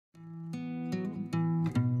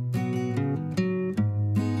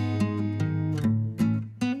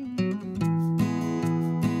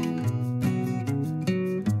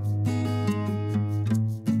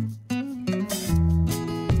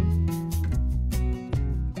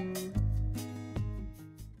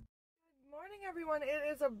everyone,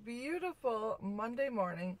 it is a beautiful Monday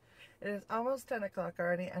morning. It is almost 10 o'clock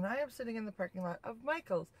already, and I am sitting in the parking lot of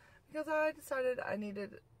Michael's because I decided I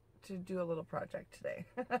needed to do a little project today.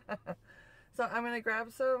 So I'm going to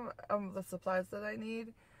grab some of the supplies that I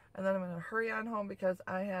need, and then I'm going to hurry on home because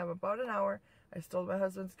I have about an hour. I stole my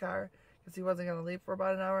husband's car because he wasn't going to leave for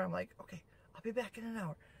about an hour. I'm like, okay, I'll be back in an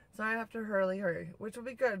hour. So I have to hurry, which will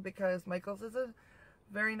be good because Michael's is a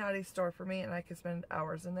very naughty store for me and I can spend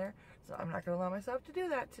hours in there. So I'm not going to allow myself to do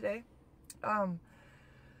that today.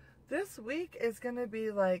 This week is going to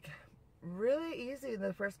be like really easy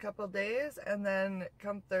the first couple of days, and then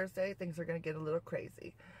come Thursday things are going to get a little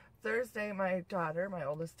crazy. Thursday my daughter, my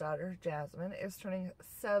oldest daughter, Jasmine, is turning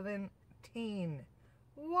 17.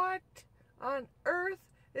 What on earth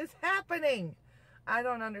is happening? I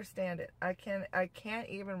don't understand it. I can't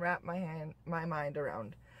even wrap my mind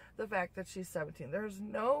around the fact that she's 17. There's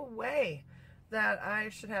no way that I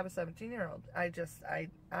should have a 17-year-old.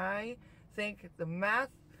 I think the math,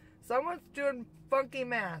 someone's doing funky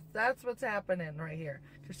math. That's what's happening right here.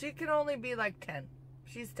 Because she can only be like 10.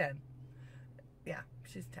 She's 10. Yeah,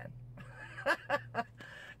 she's 10.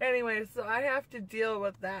 Anyway, so I have to deal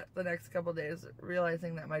with that the next couple days,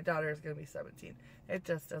 realizing that my daughter is going to be 17. It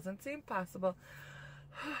just doesn't seem possible.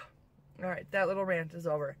 Alright, that little rant is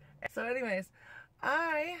over. So anyways,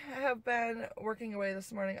 I have been working away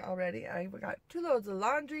this morning already. I got 2 loads of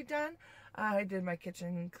laundry done. I did my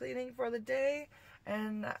kitchen cleaning for the day,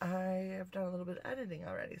 and I have done a little bit of editing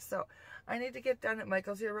already. So I need to get done at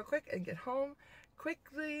Michael's here real quick and get home,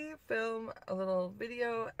 quickly film a little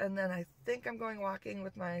video, and then I think I'm going walking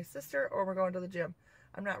with my sister, or we're going to the gym.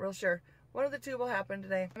 I'm not real sure. One of the two will happen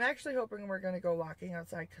today. I'm actually hoping we're going to go walking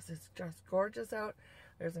outside because it's just gorgeous out.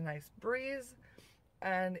 There's a nice breeze,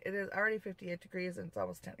 and it is already 58 degrees and it's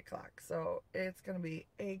almost 10 o'clock. So it's going to be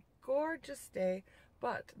a gorgeous day.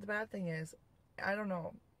 But the bad thing is, I don't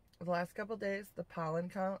know, the last couple of days, the pollen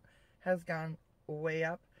count has gone way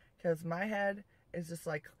up because my head is just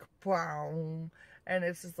like, and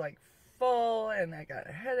it's just like full, and I got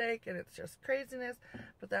a headache, and it's just craziness.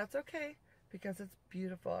 But that's okay because it's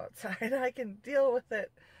beautiful outside. I can deal with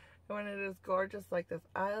it when it is gorgeous like this.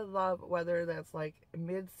 I love weather that's like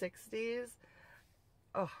mid-60s.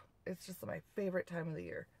 Oh, it's just my favorite time of the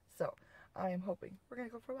year. So I am hoping we're going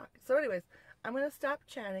to go for a walk. So anyways, I'm going to stop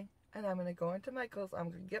chatting and I'm going to go into Michael's. I'm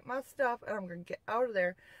going to get my stuff and I'm going to get out of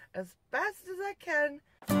there as fast as I can.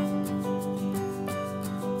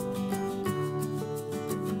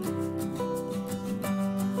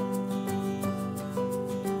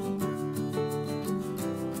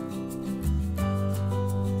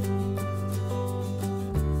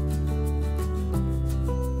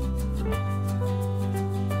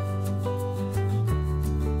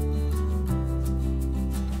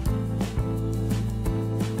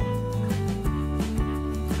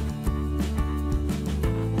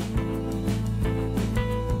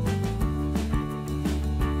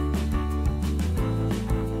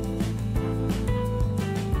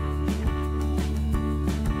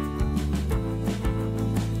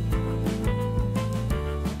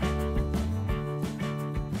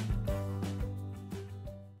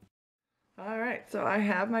 So I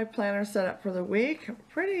have my planner set up for the week.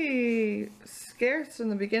 Pretty scarce in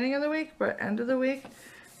the beginning of the week, but end of the week,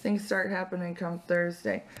 things start happening come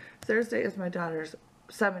Thursday. Thursday is my daughter's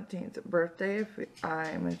 17th birthday.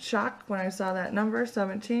 I'm in shock when I saw that number,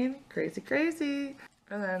 17. Crazy, crazy.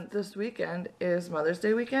 And then this weekend is Mother's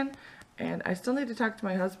Day weekend, and I still need to talk to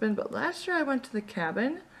my husband, but last year I went to the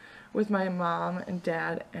cabin with my mom and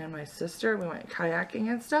dad and my sister. We went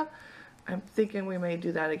kayaking and stuff. I'm thinking we may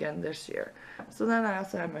do that again this year. So then I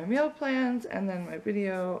also have my meal plans and then my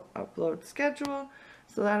video upload schedule.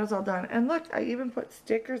 So that is all done. And look, I even put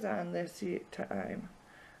stickers on this time.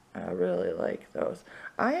 I really like those.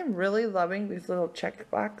 I am really loving these little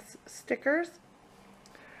checkbox stickers.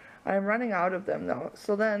 I'm running out of them though.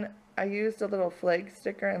 So then I used a little flag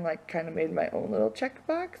sticker and like kind of made my own little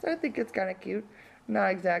checkbox. I think it's kind of cute.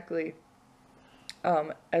 Not exactly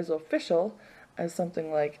as official as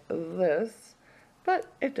something like this, but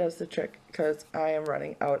it does the trick because I am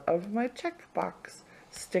running out of my checkbox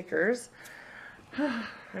stickers. I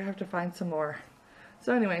have to find some more.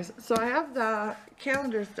 So anyways, so I have the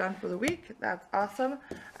calendars done for the week. That's awesome.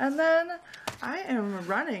 And then I am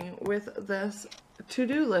running with this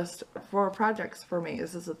to-do list for projects for me.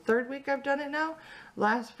 This is the 3rd week I've done it now.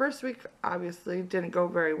 First week obviously didn't go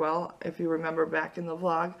very well, if you remember back in the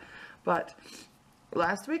vlog, but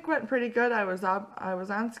last week went pretty good. I was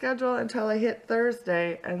on schedule until I hit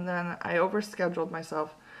Thursday, and then I overscheduled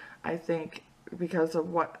myself, I think, because of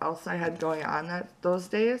what else I had going on those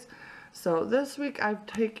days. So this week I've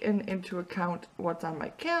taken into account what's on my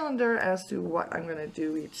calendar as to what I'm going to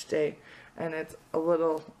do each day. And it's a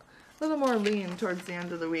little more lean towards the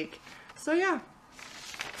end of the week. So yeah.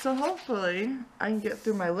 So hopefully I can get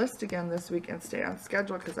through my list again this week and stay on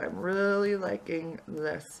schedule, because I'm really liking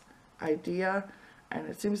this idea and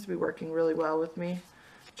it seems to be working really well with me,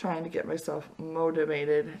 trying to get myself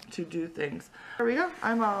motivated to do things. There we go.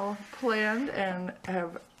 I'm all planned and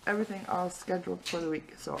have everything all scheduled for the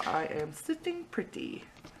week, so I am sitting pretty.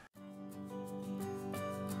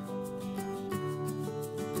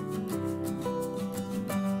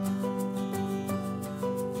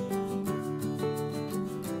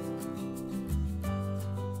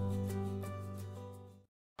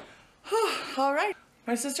 All right,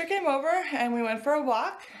 my sister came over and we went for a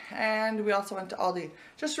walk, and we also went to Aldi.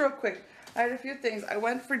 Just real quick, I had a few things. I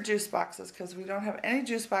went for juice boxes because we don't have any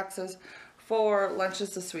juice boxes for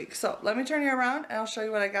lunches this week. So let me turn you around and I'll show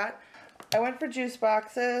you what I got. I went for juice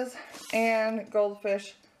boxes and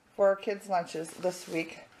goldfish for our kids' lunches this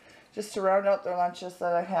week, just to round out their lunches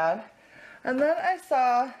that I had. And then I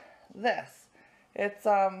saw this. It's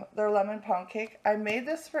their lemon pound cake. I made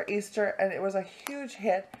this for Easter and it was a huge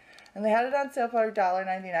hit. And they had it on sale for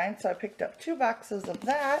 $1.99, so I picked up 2 boxes of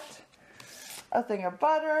that, a thing of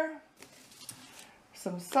butter,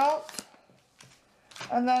 some salt,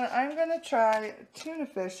 and then I'm going to try tuna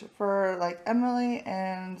fish for like Emily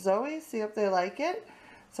and Zoe, see if they like it.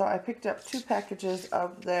 So I picked up 2 packages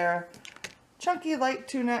of their chunky light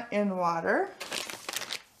tuna in water.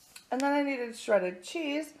 And then I needed shredded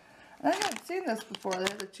cheese, and I hadn't seen this before. They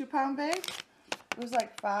had a 2-pound bag. It was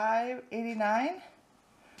like $5.89.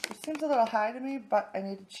 It seems a little high to me, but I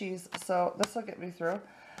needed cheese, so this will get me through.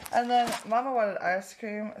 And then Mama wanted ice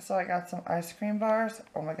cream, so I got some ice cream bars.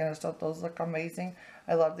 Oh my goodness, don't those look amazing?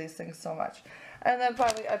 I love these things so much. And then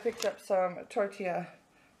finally I picked up some tortilla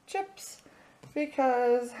chips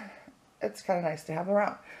because it's kind of nice to have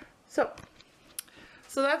around. So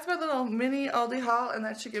that's my little mini Aldi haul, and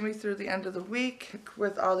that should get me through the end of the week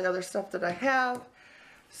with all the other stuff that I have.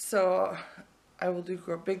 So I will do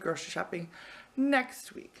big grocery shopping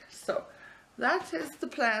next week. So that is the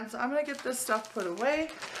plan. So I'm going to get this stuff put away,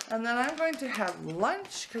 and then I'm going to have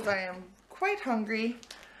lunch because I am quite hungry,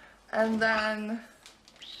 and then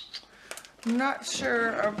I'm not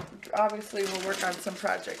sure, obviously we'll work on some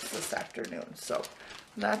projects this afternoon. So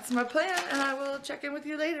that's my plan, and I will check in with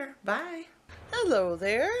you later. Bye. Hello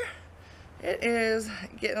there. It is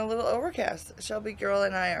getting a little overcast. Shelby girl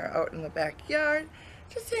and I are out in the backyard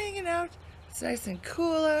just hanging out. It's nice and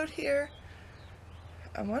cool out here.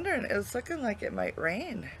 I'm wondering, it's looking like it might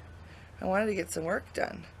rain. I wanted to get some work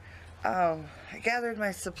done. I gathered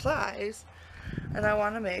my supplies and I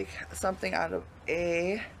want to make something out of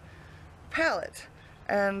a pallet.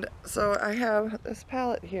 And so I have this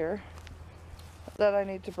pallet here that I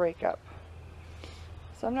need to break up.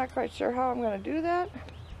 So I'm not quite sure how I'm going to do that,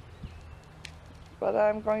 but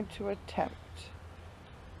I'm going to attempt.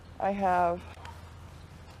 I have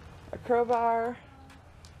a crowbar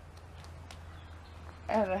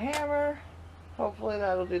and a hammer. Hopefully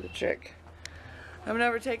that'll do the trick. I've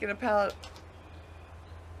never taken a pallet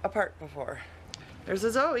apart before. There's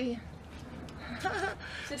a Zoe.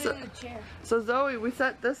 Sit in the chair. So Zoe, we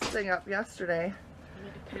set this thing up yesterday.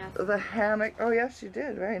 The hammock. Oh yes, you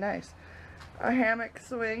did. Very nice. A hammock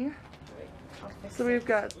swing. So we've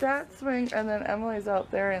got that swing, and then Emily's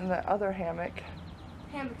out there in the other hammock.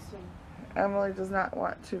 Hammock swing. Emily does not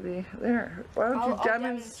want to be there. Why don't you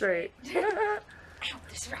demonstrate? Ow,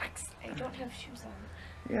 this rocks. I don't have shoes on.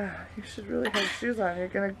 Yeah, you should really have shoes on. You're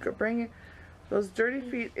going to bring those dirty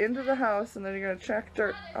feet into the house, and then you're going to track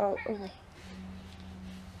dirt all over.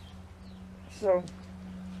 So,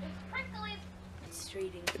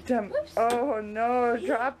 oh no,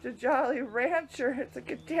 dropped a Jolly Rancher. It's a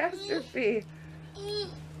catastrophe.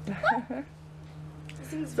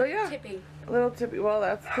 So yeah, tippy. A little tippy. Well,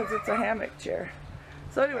 that's because it's a hammock chair.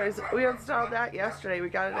 So anyways, we installed that yesterday. We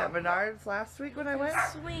got it at Menards last week when I went.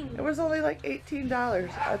 Swing. It was only like $18.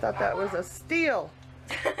 I thought that was a steal.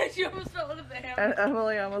 She almost fell out of the hammock. And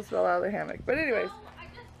Emily almost fell out of the hammock. But anyways. Oh, I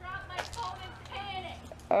just dropped my phone in panic.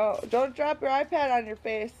 Oh, don't drop your iPad on your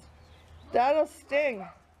face. That'll sting.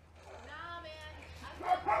 Nah,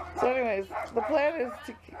 man. So anyways, the plan is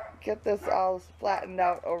to get this all flattened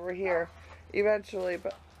out over here eventually,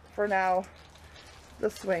 but for now, the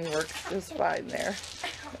swing works just fine there,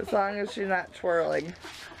 as long as she's not twirling.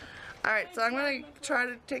 Alright, so I'm going to try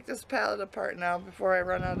to take this pallet apart now before I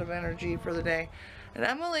run out of energy for the day. And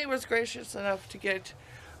Emily was gracious enough to get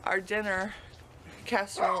our dinner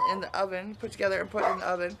casserole in the oven, put together and put in the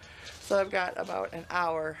oven. So I've got about an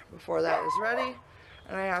hour before that is ready.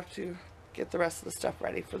 and I have to get the rest of the stuff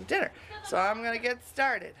ready for the dinner. So I'm gonna get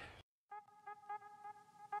started.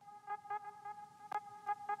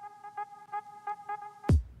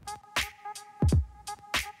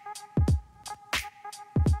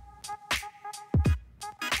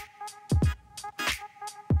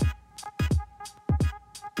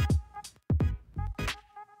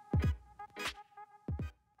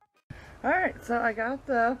 Alright, so I got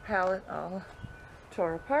the pallet all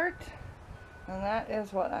tore apart, and that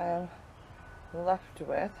is what I am left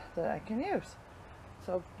with that I can use.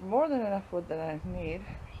 So more than enough wood that I need.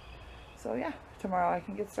 So yeah, tomorrow I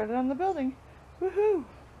can get started on the building. Woohoo!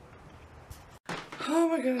 Oh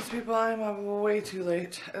my goodness, people, I'm up way too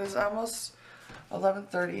late. It is almost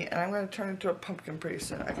 11:30 and I'm going to turn into a pumpkin pretty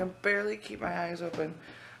soon. I can barely keep my eyes open.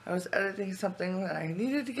 I was editing something that I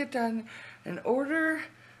needed to get done in order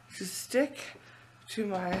to stick to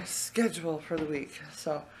my schedule for the week.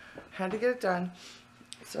 So I had to get it done.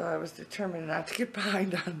 So I was determined not to get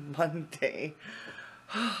behind on Monday.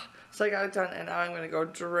 So I got it done and now I'm going to go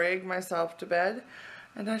drag myself to bed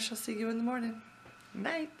and I shall see you in the morning.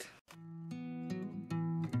 Night.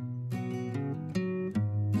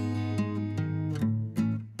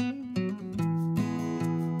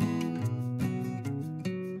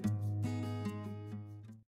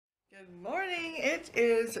 Good morning. It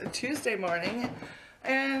is Tuesday morning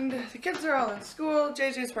and the kids are all in school.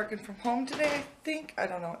 JJ's working from home today, I think. I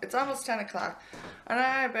don't know. It's almost 10 o'clock and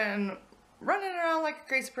I've been running around like a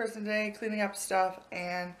crazy person today, cleaning up stuff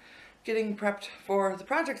and getting prepped for the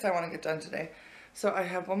projects I want to get done today. So I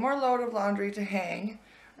have one more load of laundry to hang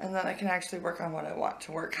and then I can actually work on what I want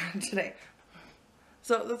to work on today.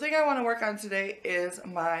 So the thing I want to work on today is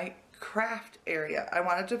my craft area. I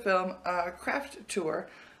wanted to film a craft tour,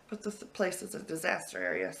 but this place is a disaster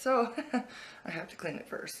area, so I have to clean it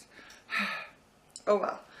first. Oh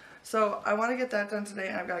well. So I want to get that done today,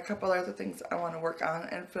 and I've got a couple other things I want to work on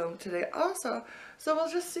and film today also. So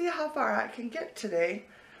we'll just see how far I can get today.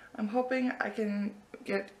 I'm hoping I can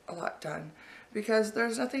get a lot done because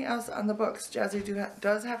there's nothing else on the books. Jazzy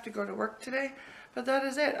does have to go to work today, but that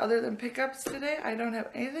is it. Other than pickups today, I don't have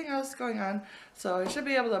anything else going on. So I should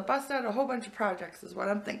be able to bust out a whole bunch of projects is what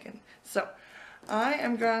I'm thinking. So I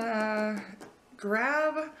am gonna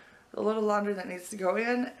grab the little laundry that needs to go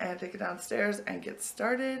in and take it downstairs and get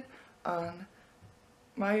started on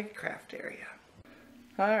my craft area.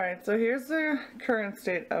 Alright, so here's the current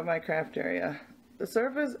state of my craft area. The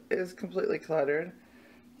surface is completely cluttered.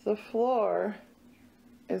 The floor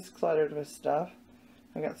is cluttered with stuff.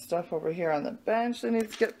 I got stuff over here on the bench that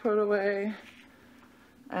needs to get put away.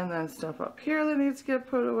 And then stuff up here that needs to get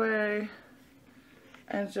put away.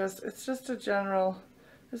 And it's just a general,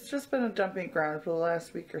 it's just been a dumping ground for the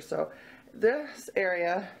last week or so. This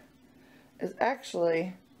area is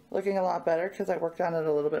actually looking a lot better because I worked on it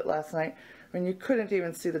a little bit last night when you couldn't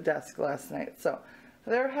even see the desk last night. So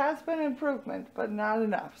there has been improvement, but not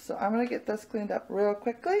enough. So I'm going to get this cleaned up real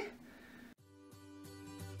quickly.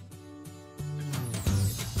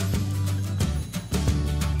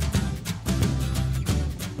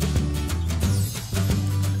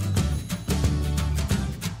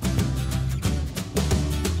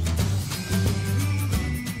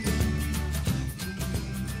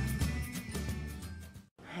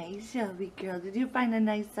 Shelby girl, did you find a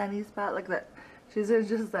nice sunny spot? Like that. She's in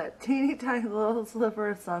just that teeny tiny little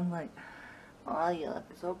sliver of sunlight. Oh, you look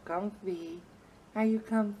so comfy. Are you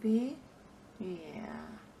comfy? Yeah.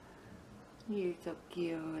 You're so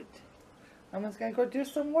cute. I'm just gonna go do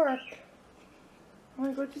some work. I'm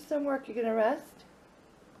gonna go do some work. You gonna rest?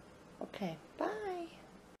 Okay, bye.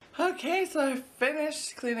 Okay, so I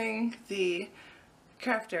finished cleaning the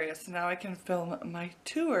craft area, so now I can film my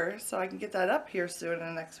tour so I can get that up here soon in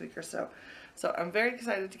the next week or so. So I'm very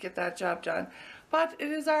excited to get that job done, but it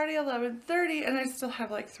is already 11:30 and I still have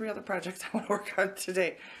like 3 other projects I want to work on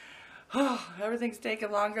today. Oh, everything's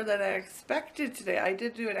taking longer than I expected today. I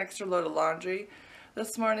did do an extra load of laundry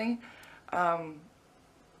this morning,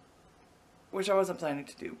 which I wasn't planning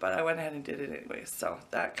to do, but I went ahead and did it anyway, so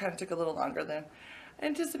that kind of took a little longer than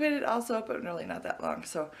anticipated also, but really not that long.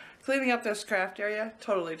 So cleaning up this craft area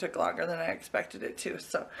totally took longer than I expected it to.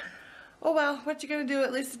 So, oh well, what you gonna do?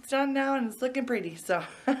 At least it's done now and it's looking pretty. So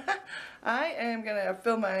I am gonna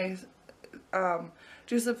film my,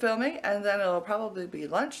 do some filming and then it'll probably be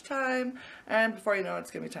lunchtime and before you know it, it's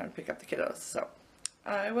gonna be time to pick up the kiddos. So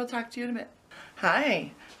I will talk to you in a minute.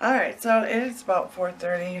 Hi. Alright, so it's about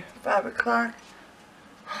 4:30, 5 o'clock.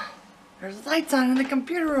 There's lights on in the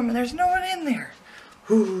computer room and there's no one in there.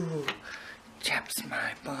 Ooh, chaps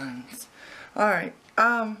my buns. Alright,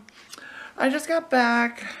 I I just got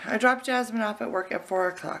back. I dropped Jasmine off at work at 4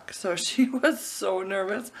 o'clock, so she was so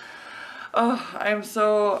nervous. Oh, I'm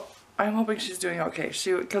hoping she's doing okay.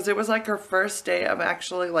 Because it was like her first day of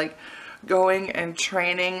actually like going and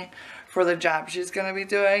training for the job she's going to be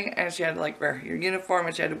doing, and she had to like wear her uniform,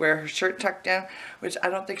 and she had to wear her shirt tucked in, which I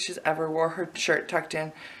don't think she's ever wore her shirt tucked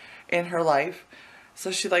in her life. So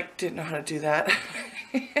she like didn't know how to do that.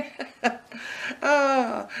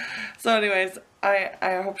 Oh. So anyways,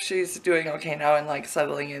 I hope she's doing okay now and like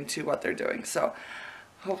settling into what they're doing. So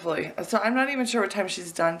hopefully. So I'm not even sure what time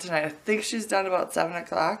she's done tonight. I think she's done about 7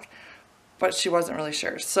 o'clock, but she wasn't really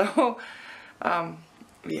sure. So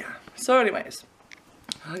yeah. So anyways,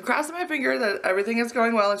 I'm crossing my finger that everything is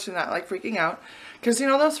going well and she's not like freaking out. Because you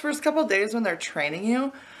know those first couple days when they're training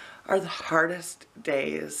you are the hardest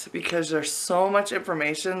days because there's so much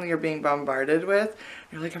information you're being bombarded with.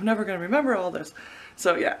 You're like, I'm never going to remember all this.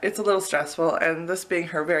 So yeah, it's a little stressful, and this being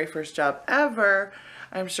her very first job ever,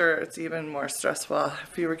 I'm sure it's even more stressful.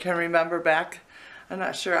 If you can remember back, I'm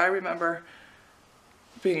not sure, I remember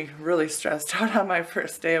being really stressed out on my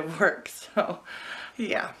first day of work. So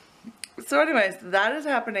yeah. So anyways, that is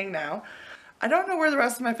happening now. I don't know where the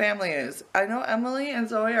rest of my family is. I know Emily and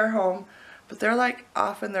Zoe are home, but they're like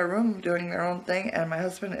off in their room doing their own thing, and my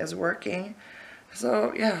husband is working.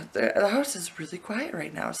 So yeah, the house is really quiet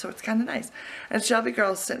right now, so it's kind of nice. And Shelby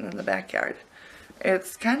Girl's sitting in the backyard.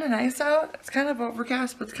 It's kind of nice out. It's kind of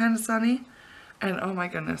overcast, but it's kind of sunny. And oh my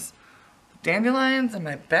goodness, the dandelions in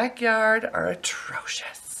my backyard are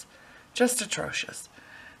atrocious. Just atrocious.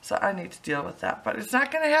 So I need to deal with that. But it's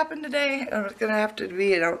not going to happen today. It's going to have to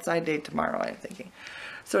be an outside day tomorrow, I'm thinking.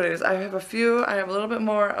 So anyways, I have a little bit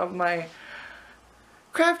more of my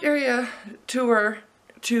craft area tour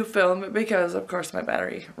to film because of course my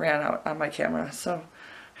battery ran out on my camera, so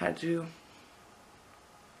had to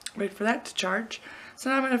wait for that to charge. So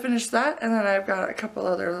now I'm going to finish that, and then I've got a couple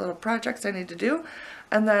other little projects I need to do,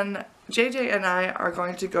 and then JJ and I are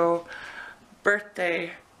going to go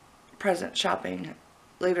birthday present shopping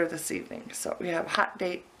later this evening. So we have a hot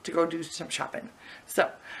date to go do some shopping.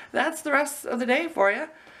 So that's the rest of the day for you.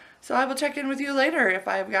 So I will check in with you later if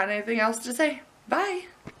I've got anything else to say. Bye.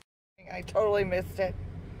 I totally missed it.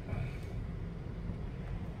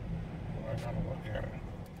 I gotta look at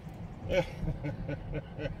it.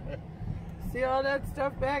 See all that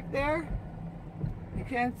stuff back there? You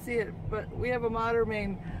can't see it, but we have a water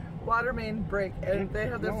main break, and they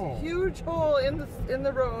have this huge hole in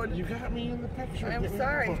the road. You got me in the picture. I'm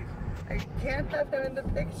sorry. I can't have him in the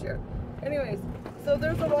picture. Anyways, so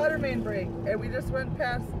there's a water main break, and we just went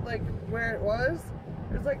past like where it was.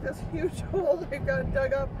 There's like this huge hole that got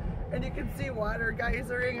dug up, and you can see water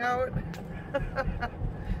geysering out.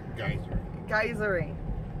 Geysering.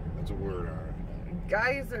 That's a word, alright.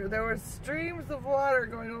 Geyser. There were streams of water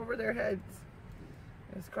going over their heads.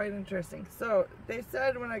 It's quite interesting. So they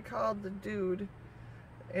said when I called the dude,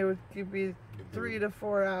 it would be 3 to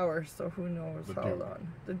 4 hours. So who knows how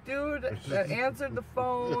long? The dude that answered the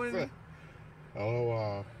phone.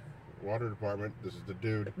 Hello, water department. This is the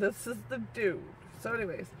dude. This is the dude. So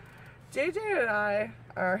anyways, JJ and I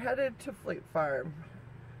are headed to Fleet Farm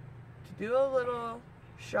to do a little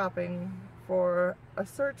shopping for a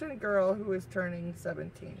certain girl who is turning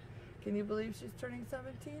 17. Can you believe she's turning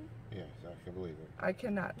 17? Yes, I can believe it. I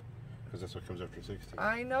cannot. Because that's what comes after 16.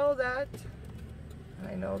 I know that,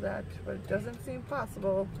 but it doesn't seem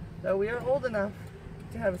possible that we are old enough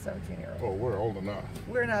to have a 17-year-old. Oh, we're old enough.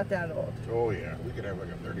 We're not that old. Oh yeah, we could have like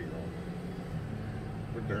a 30-year-old.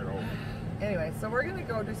 We're dirt old. Anyway, so we're gonna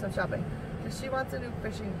go do some shopping because she wants a new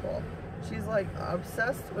fishing pole. She's like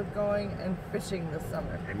obsessed with going and fishing this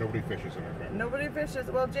summer. And nobody fishes in our family. Nobody fishes.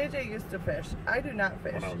 Well, JJ used to fish. I do not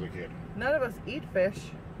fish. When I was a kid. None of us eat fish.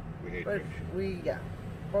 We hate but fish.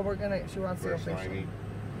 But we're gonna. She wants to go Slimy. fishing.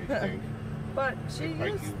 They stink. But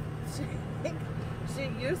she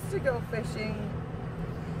used to go fishing.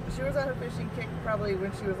 She was on a fishing kick probably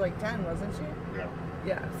when she was like 10, wasn't she? Yeah.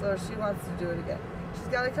 Yeah. So she wants to do it again. She's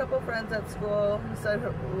got a couple friends at school who said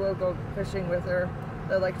we'll go fishing with her.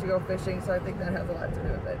 They like to go fishing, so I think that has a lot to do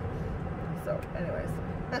with it. So, anyways.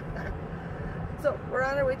 So, we're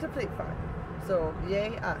on our way to Fleet Farm. So,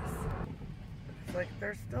 yay us. It's like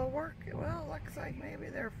they're still working. Well, looks like maybe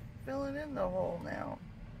they're filling in the hole now.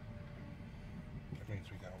 That means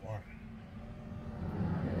we got water.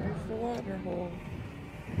 There's the water hole.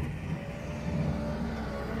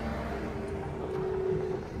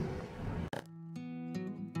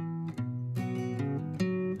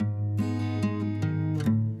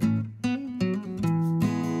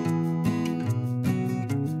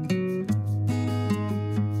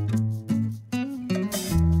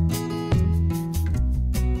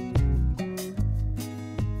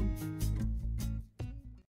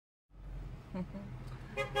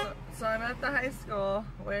 So I'm at the high school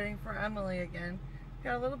waiting for Emily again.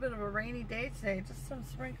 Got a little bit of a rainy day today, just some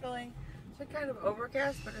sprinkling. It's kind of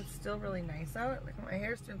overcast, but it's still really nice out. Like my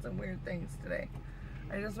hair's doing some weird things today.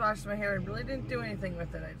 I just washed my hair and really didn't do anything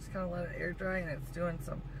with it. I just kind of let it air dry and it's doing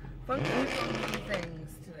some funky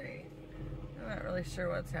things today. I'm not really sure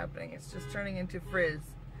what's happening. It's just turning into frizz.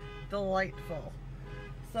 Delightful.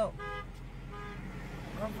 So,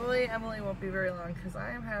 hopefully Emily won't be very long because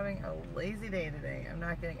I am having a lazy day today. I'm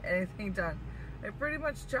not getting anything done. I pretty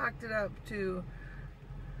much chalked it up to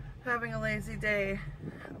having a lazy day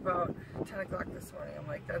about 10 o'clock this morning. I'm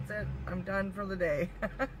like, that's it. I'm done for the day.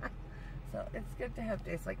 So it's good to have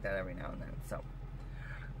days like that every now and then. So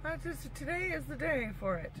today is the day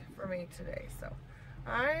for it, for me today. So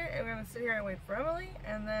I am going to sit here and wait for Emily,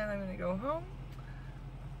 and then I'm going to go home.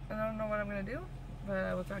 I don't know what I'm going to do, but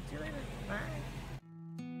I will talk to you later. Bye.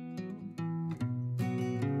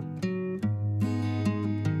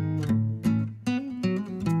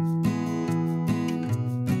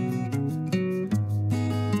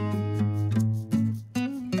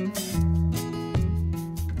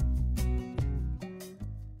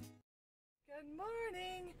 Good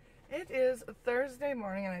morning. It is Thursday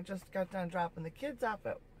morning and I just got done dropping the kids off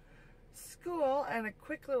at school and a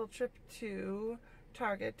quick little trip to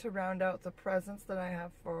Target to round out the presents that I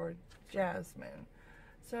have for Jasmine.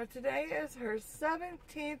 So today is her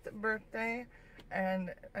 17th birthday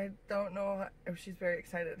and I don't know if she's very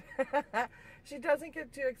excited. She doesn't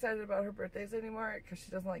get too excited about her birthdays anymore because she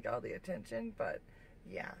doesn't like all the attention, but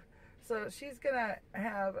yeah. So she's gonna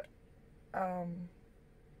have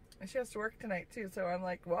she has to work tonight too, so I'm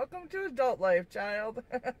like, welcome to adult life, child.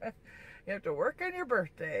 You have to work on your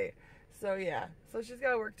birthday. So yeah, so she's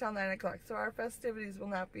got to work till 9 o'clock. So our festivities will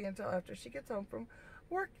not be until after she gets home from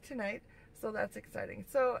work tonight. So that's exciting.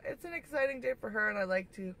 So it's an exciting day for her, and I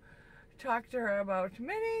like to talk to her about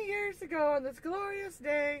many years ago on this glorious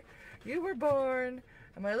day you were born,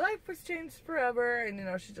 and my life was changed forever, and you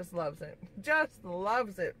know, she just loves it. Just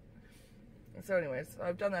loves it. So anyways,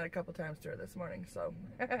 I've done that a couple times to her this morning, so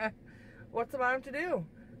what's a mom to do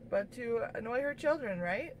but to annoy her children,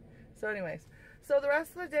 right? So anyways, so the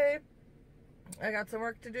rest of the day, I got some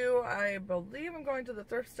work to do. I believe I'm going to the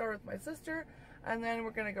thrift store with my sister, and then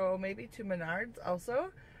we're going to go maybe to Menards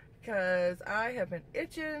also, because I have been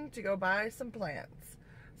itching to go buy some plants.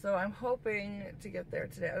 So I'm hoping to get there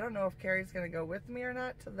today. I don't know if Carrie's going to go with me or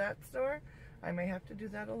not to that store. I may have to do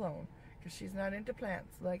that alone, because she's not into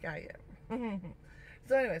plants like I am.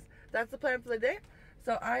 So anyways, that's the plan for the day.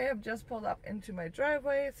 So I have just pulled up into my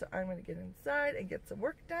driveway, so I'm going to get inside and get some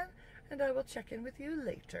work done, and I will check in with you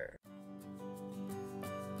later.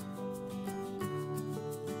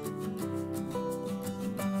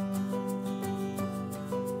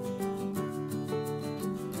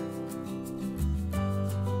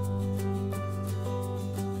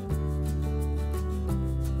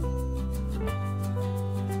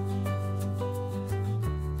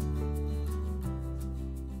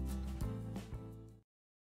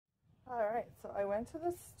 Alright, so I went to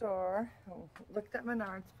the store, looked at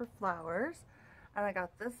Menards for flowers, and I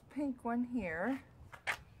got this pink one here.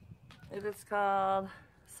 It is called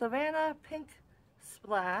Savannah Pink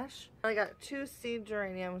Splash. I got 2 seed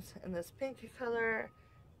geraniums in this pink color.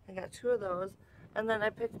 I got 2 of those. And then I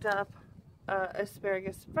picked up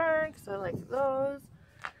asparagus fern because I like those.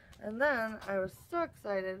 And then I was so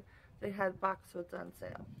excited they had boxwoods on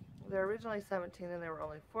sale. They're originally 17 and they were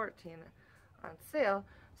only 14 on sale.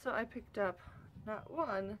 So I picked up not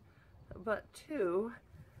 1, but 2.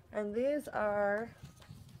 And these are,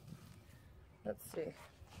 let's see,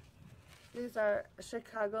 these are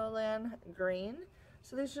Chicagoland green.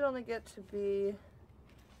 So these should only get to be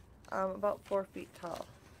about 4 feet tall.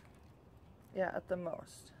 Yeah, at the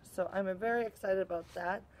most. So I'm very excited about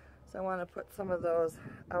that. So I want to put some of those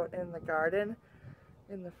out in the garden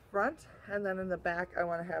in the front, and then in the back I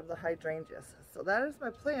want to have the hydrangeas. So that is my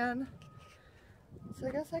plan. So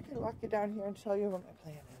I guess I can walk you down here and show you what my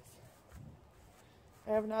plan is.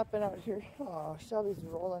 I have not been out here. Oh, Shelby's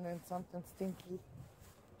rolling in something stinky.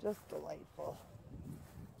 Just delightful.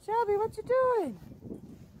 Shelby, what you doing?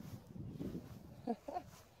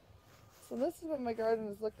 So this is what my garden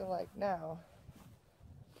is looking like now.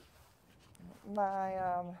 My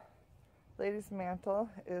lady's mantle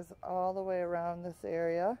is all the way around this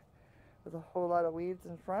area with a whole lot of weeds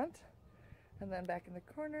in front. And then back in the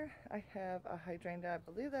corner, I have a hydrangea.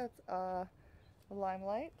 I believe that's a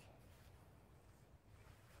limelight.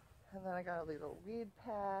 And then I got a little weed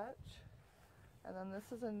patch. And then this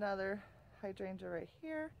is another hydrangea right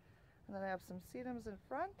here. And then I have some sedums in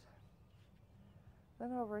front.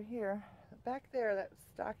 Then over here, back there, that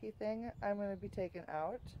stocky thing, I'm going to be taking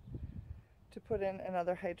out to put in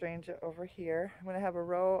another hydrangea over here. I'm going to have a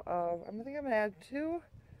row of, I think I'm going to add two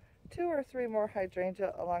or three more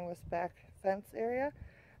hydrangea along this back fence area.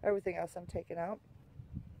 Everything else I'm taking out.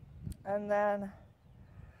 And then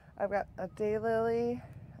I've got a daylily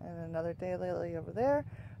and another daylily over there.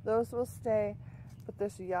 Those will stay, but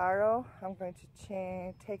this yarrow I'm going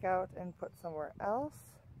to take out and put somewhere else.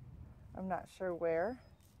 I'm not sure where.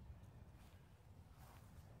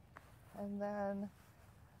 And then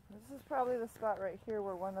this is probably the spot right here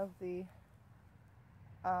where one of the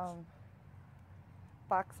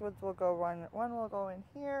boxwoods will go. One will go in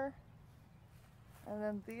here. And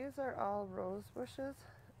then these are all rose bushes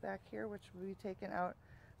back here, which will be taken out.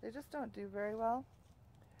 They just don't do very well.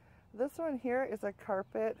 This one here is a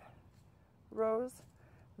carpet rose.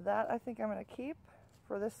 That I think I'm going to keep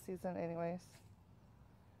for this season anyways.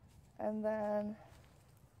 And then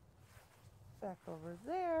back over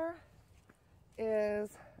there is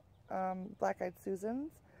black-eyed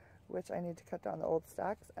Susans, which I need to cut down the old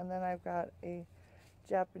stalks. And then I've got a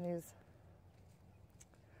Japanese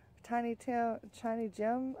Tiny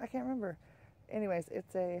Jim, I can't remember. Anyways,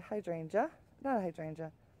 it's a hydrangea, not a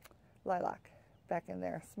hydrangea, lilac back in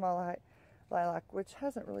there, small lilac, which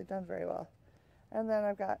hasn't really done very well. And then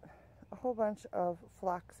I've got a whole bunch of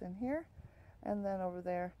phlox in here, and then over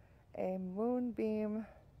there a moonbeam,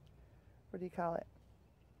 what do you call it?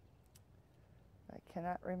 I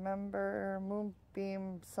cannot remember,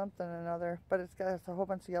 moonbeam something or another, but it's got a whole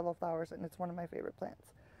bunch of yellow flowers and it's one of my favorite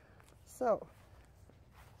plants. So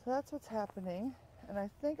that's what's happening, and I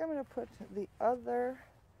think I'm going to put the other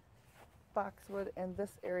boxwood in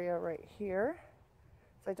this area right here.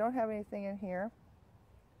 So I don't have anything in here.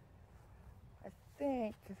 I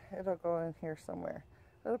think it'll go in here somewhere.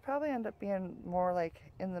 It'll probably end up being more like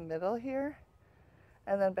in the middle here.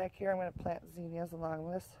 And then back here I'm going to plant zinnias along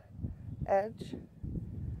this edge.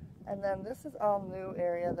 And then this is all new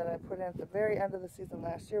area that I put in at the very end of the season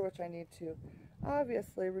last year, which I need to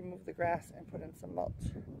obviously remove the grass and put in some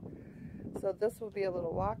mulch. So this will be a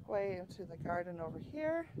little walkway into the garden over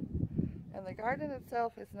here. And the garden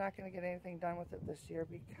itself is not going to get anything done with it this year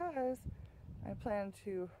because I plan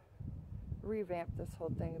to revamp this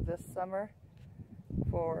whole thing this summer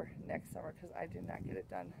for next summer, because I did not get it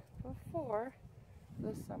done before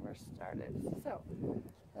the summer started. So,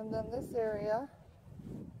 and then this area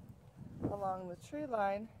along the tree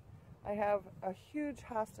line, I have a huge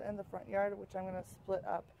hosta in the front yard, which I'm going to split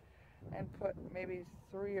up and put maybe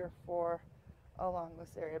 3 or 4 along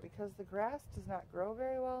this area, because the grass does not grow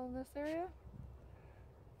very well in this area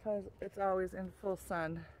because it's always in full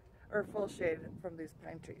sun or full shade from these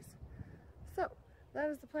pine trees. So that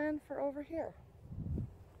is the plan for over here.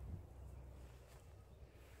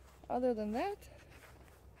 Other than that,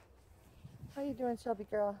 how you doing, Shelby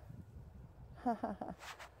girl? So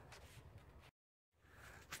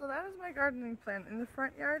that is my gardening plan. In the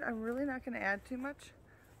front yard, I'm really not going to add too much.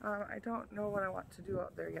 I don't know what I want to do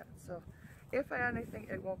out there yet. So if I add anything,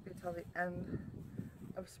 it won't be until the end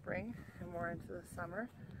of spring and more into the summer.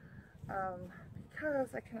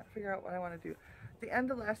 Because I cannot figure out what I want to do. The end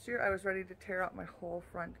of last year, I was ready to tear out my whole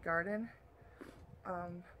front garden.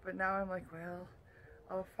 But now I'm like, well,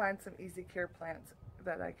 I'll find some easy care plants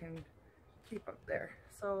that I can keep up there.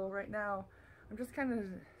 So right now, I'm just kind of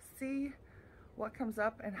see what comes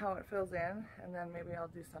up and how it fills in, and then maybe I'll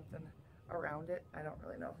do something around it. I don't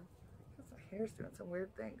really know, because my hair's doing some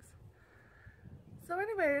weird things. So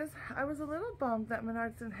anyways, I was a little bummed that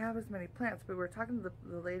Menards didn't have as many plants, but we were talking to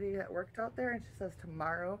the lady that worked out there, and she says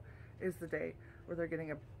tomorrow is the day where they're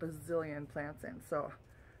getting a bazillion plants in. So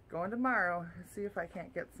going tomorrow and see if I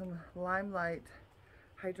can't get some limelight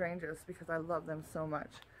hydrangeas, because I love them so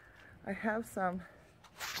much. I have some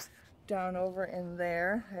down over in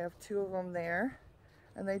there. I have 2 of them there,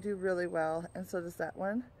 and they do really well, and so does that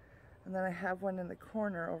one. And then I have one in the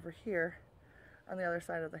corner over here on the other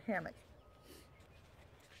side of the hammock.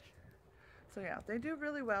 So yeah, they do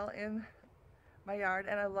really well in my yard,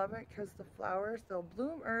 and I love it because the flowers, they'll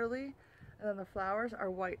bloom early, and then the flowers are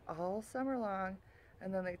white all summer long,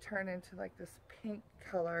 and then they turn into like this pink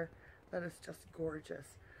color that is just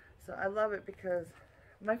gorgeous. So I love it, because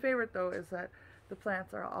my favorite though is that the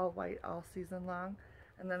plants are all white all season long,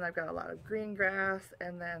 and then I've got a lot of green grass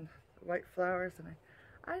and then white flowers, and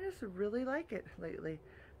I just really like it lately.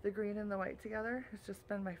 The green and the white together has just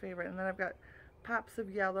been my favorite. And then I've got pops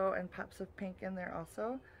of yellow and pops of pink in there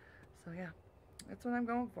also. So yeah, that's what I'm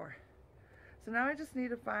going for. So now I just need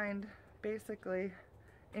to find, basically,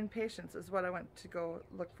 impatiens is what I went to go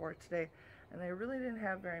look for today. And they really didn't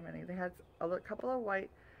have very many. They had a couple of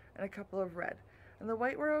white and a couple of red. And the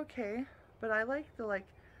white were okay, but I like the like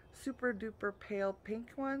super duper pale pink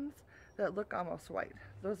ones that look almost white.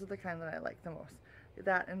 Those are the kind that I like the most.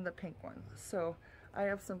 That and the pink ones. So I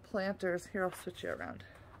have some planters. Here, I'll switch you around.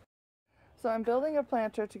 So I'm building a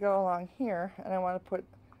planter to go along here, and I want to put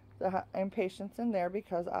the impatiens in there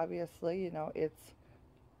because obviously, you know, it's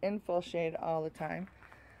in full shade all the time.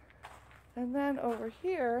 And then over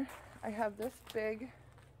here, I have this big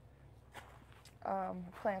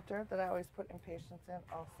planter that I always put impatiens in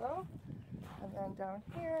also. And then down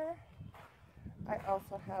here, I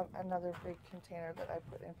also have another big container that I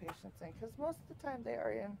put impatiens in because most of the time they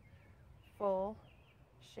are in full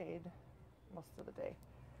shade most of the day.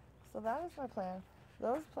 So that is my plan.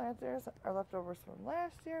 Those planters are leftovers from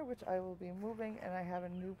last year, which I will be moving, and I have a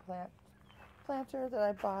new planter that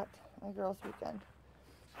I bought on Girls Weekend.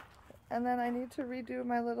 And then I need to redo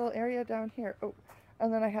my little area down here. Oh,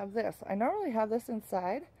 and then I have this. I normally have this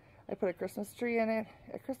inside. I put a Christmas tree in it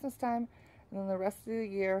at Christmas time, and then the rest of the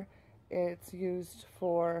year it's used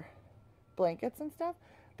for blankets and stuff.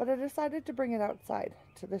 But I decided to bring it outside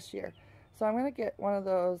to this year. So I'm going to get one of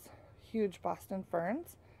those huge Boston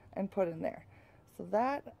ferns and put in there. So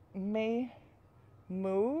that may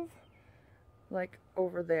move like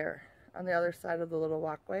over there on the other side of the little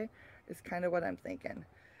walkway is kind of what I'm thinking.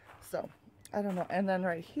 So I don't know. And then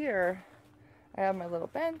right here I have my little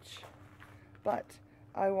bench, but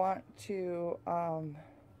I want to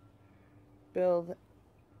build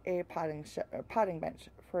a potting bench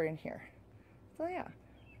for in here. So yeah,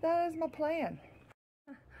 that is my plan.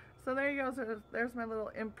 So there you go. So there's my little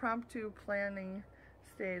impromptu planning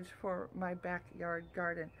stage for my backyard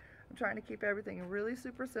garden. I'm trying to keep everything really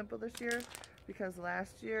super simple this year because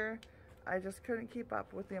last year I just couldn't keep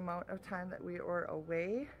up with the amount of time that we were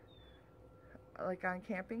away, like on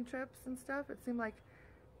camping trips and stuff. It seemed like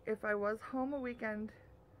if I was home a weekend,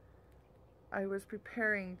 I was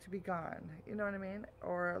preparing to be gone, you know what I mean?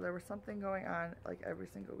 Or there was something going on like every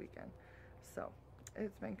single weekend. So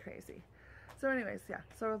it's been crazy. So anyways, yeah,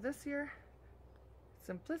 so this year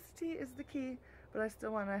simplicity is the key, but I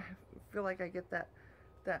still want to feel like I get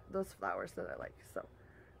those flowers that I like. So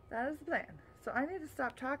that is the plan. So I need to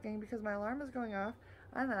stop talking because my alarm is going off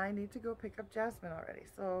and I need to go pick up Jasmine already.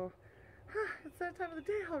 So it's that time of the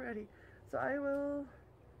day already. So I will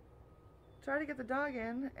try to get the dog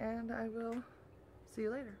in and I will see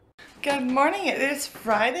you later. Good morning. It is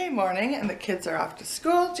Friday morning and the kids are off to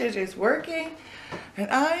school. JJ's working and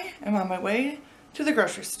I am on my way to the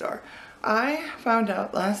grocery store. I found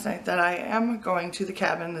out last night that I am going to the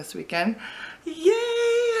cabin this weekend. Yay!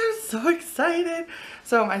 I'm so excited.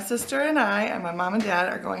 So my sister and I and my mom and dad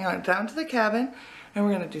are going on down to the cabin and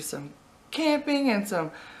we're going to do some camping and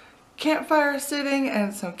some campfire sitting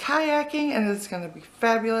and some kayaking, and it's going to be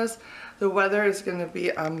fabulous. The weather is going to be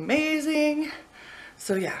amazing.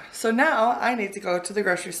 So yeah, so now I need to go to the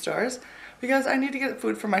grocery stores because I need to get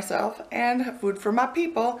food for myself and food for my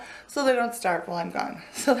people so they don't starve while I'm gone.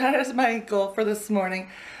 So that is my goal for this morning.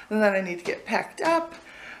 And then I need to get packed up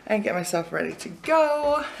and get myself ready to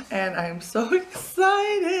go. And I'm so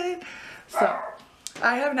excited. So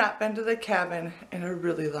I have not been to the cabin in a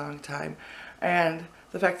really long time. And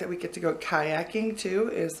the fact that we get to go kayaking too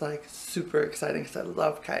is like super exciting because I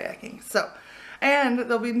love kayaking. So, and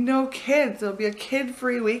there'll be no kids. There'll be a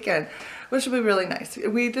kid-free weekend, which will be really nice.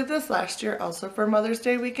 We did this last year also for Mother's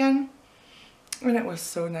Day weekend, and it was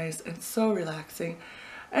so nice and so relaxing.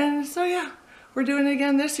 And so yeah, we're doing it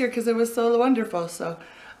again this year because it was so wonderful. So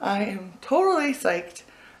I am totally psyched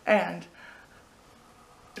and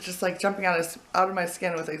just like jumping out of my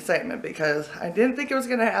skin with excitement because I didn't think it was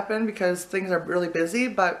going to happen because things are really busy,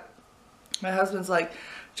 but my husband's like,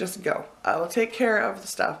 just go. I will take care of the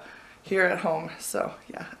stuff here at home. So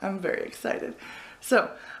yeah, I'm very excited. So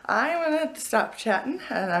I'm going to stop chatting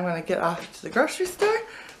and I'm going to get off to the grocery store.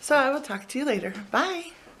 So I will talk to you later.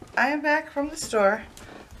 Bye. I am back from the store.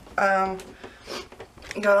 Got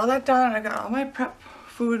all that done. I got all my prep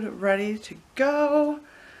food ready to go.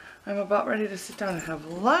 I'm about ready to sit down and have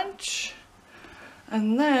lunch.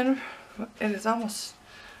 And then it is almost,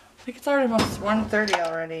 I think it's already almost 1:30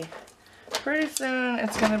 already. Pretty soon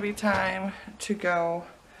it's going to be time to go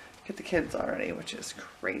get the kids already, which is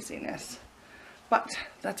craziness. But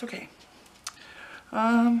that's okay.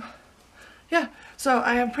 Yeah, so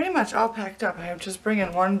I am pretty much all packed up. I am just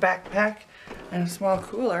bringing one backpack and a small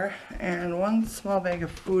cooler and one small bag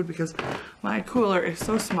of food because my cooler is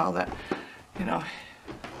so small that, you know,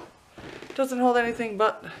 it doesn't hold anything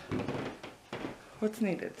but what's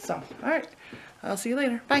needed. So, alright, I'll see you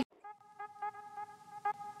later. Bye.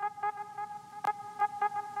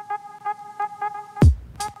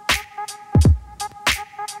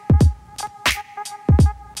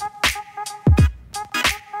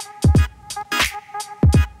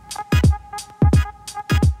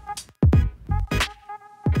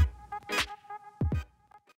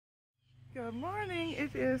 morning.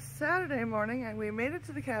 It is Saturday morning and we made it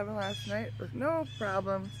to the cabin last night with no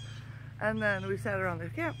problems. And then we sat around the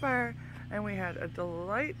campfire and we had a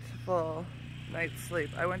delightful night's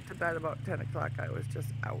sleep. I went to bed about 10 o'clock. I was just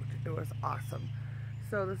out. It was awesome.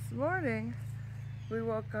 So this morning we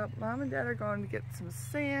woke up. Mom and Dad are going to get some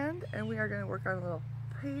sand and we are going to work on a little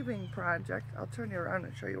paving project. I'll turn you around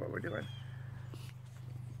and show you what we're doing.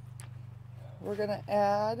 We're going to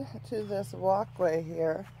add to this walkway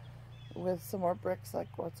here with some more bricks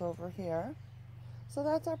like what's over here. So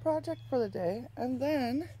that's our project for the day. And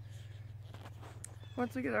then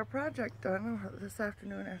once we get our project done this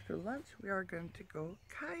afternoon after lunch, we are going to go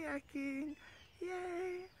kayaking.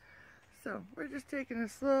 Yay! So we're just taking a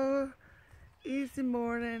slow, easy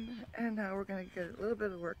morning, and now we're going to get a little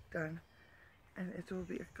bit of work done. And it will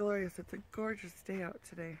be glorious. It's a gorgeous day out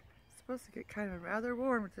today. It's supposed to get kind of rather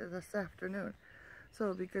warm this afternoon. So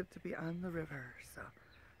it'll be good to be on the river. So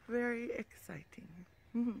very exciting.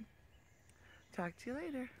 Talk to you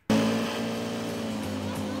later.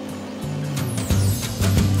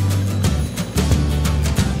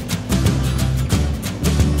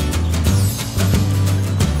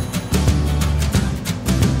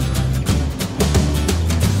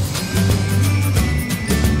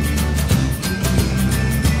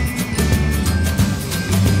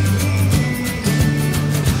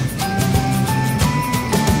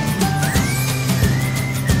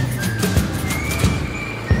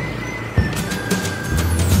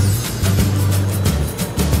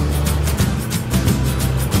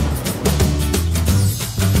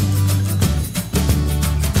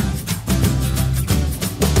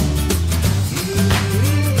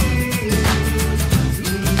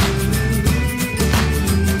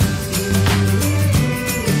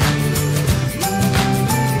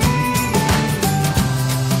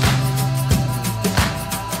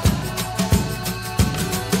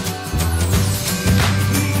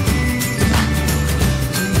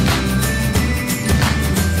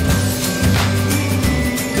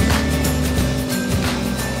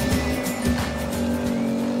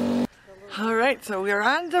 Alright, so we're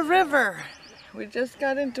on the river. We just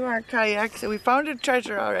got into our kayaks and we found a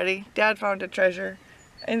treasure already. Dad found a treasure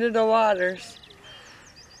into the waters.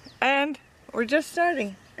 And we're just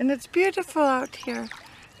starting. And it's beautiful out here.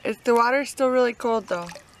 The water's still really cold though.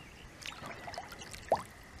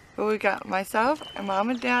 But we got myself and Mom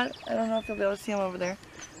and Dad. I don't know if you'll be able to see them over there.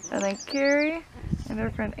 And then Carrie and her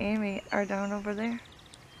friend Amy are down over there.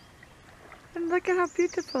 And look at how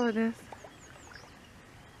beautiful it is.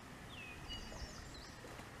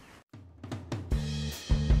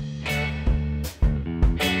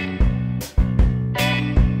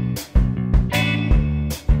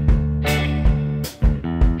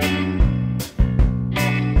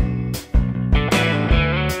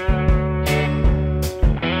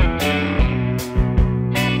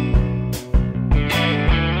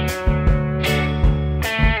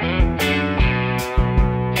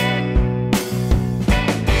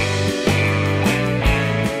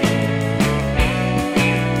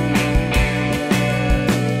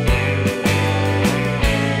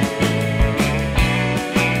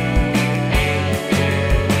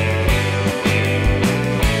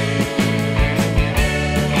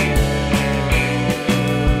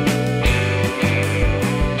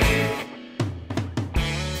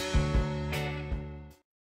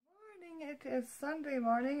 It is Sunday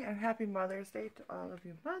morning and happy Mother's Day to all of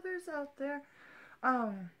you mothers out there.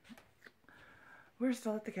 We're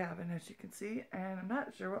still at the cabin as you can see, and I'm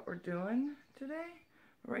not sure what we're doing today.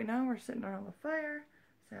 But right now we're sitting around the fire,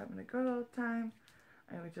 just having a good old time.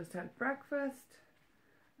 And we just had breakfast.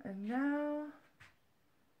 And now,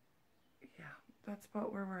 yeah, that's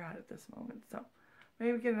about where we're at this moment. So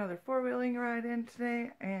maybe get another four-wheeling ride in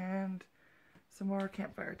today and some more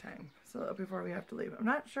campfire time, so before we have to leave. I'm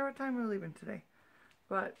not sure what time we're leaving today,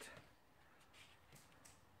 but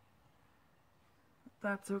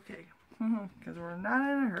that's okay, because we're not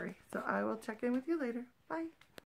in a hurry. So I will check in with you later. Bye.